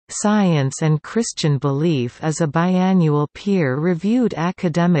Science and Christian Belief is a biannual peer-reviewed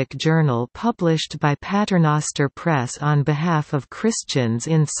academic journal published by Paternoster Press on behalf of Christians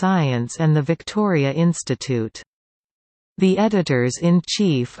in Science and the Victoria Institute. The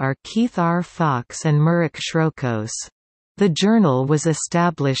editors-in-chief are Keith R. Fox and Murek Shrokos. The journal was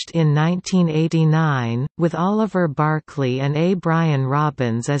established in 1989, with Oliver Barclay and A. Brian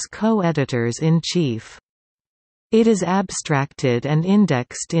Robbins as co-editors-in-chief. It is abstracted and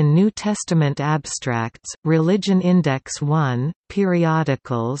indexed in New Testament abstracts, Religion Index 1,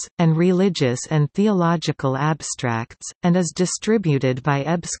 periodicals, and religious and theological abstracts, and is distributed by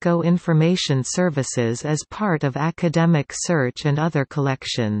EBSCO Information Services as part of Academic Search and other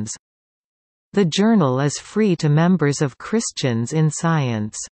collections. The journal is free to members of Christians in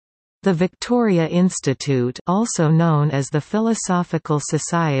Science. The Victoria Institute, also known as the Philosophical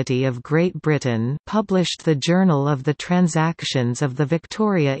Society of Great Britain, published the Journal of the Transactions of the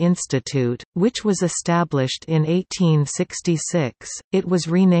Victoria Institute, which was established in 1866. It was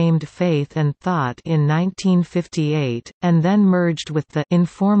renamed Faith and Thought in 1958, and then merged with the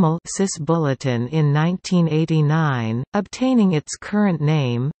informal Cis Bulletin in 1989, obtaining its current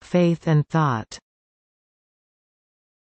name, Faith and Thought.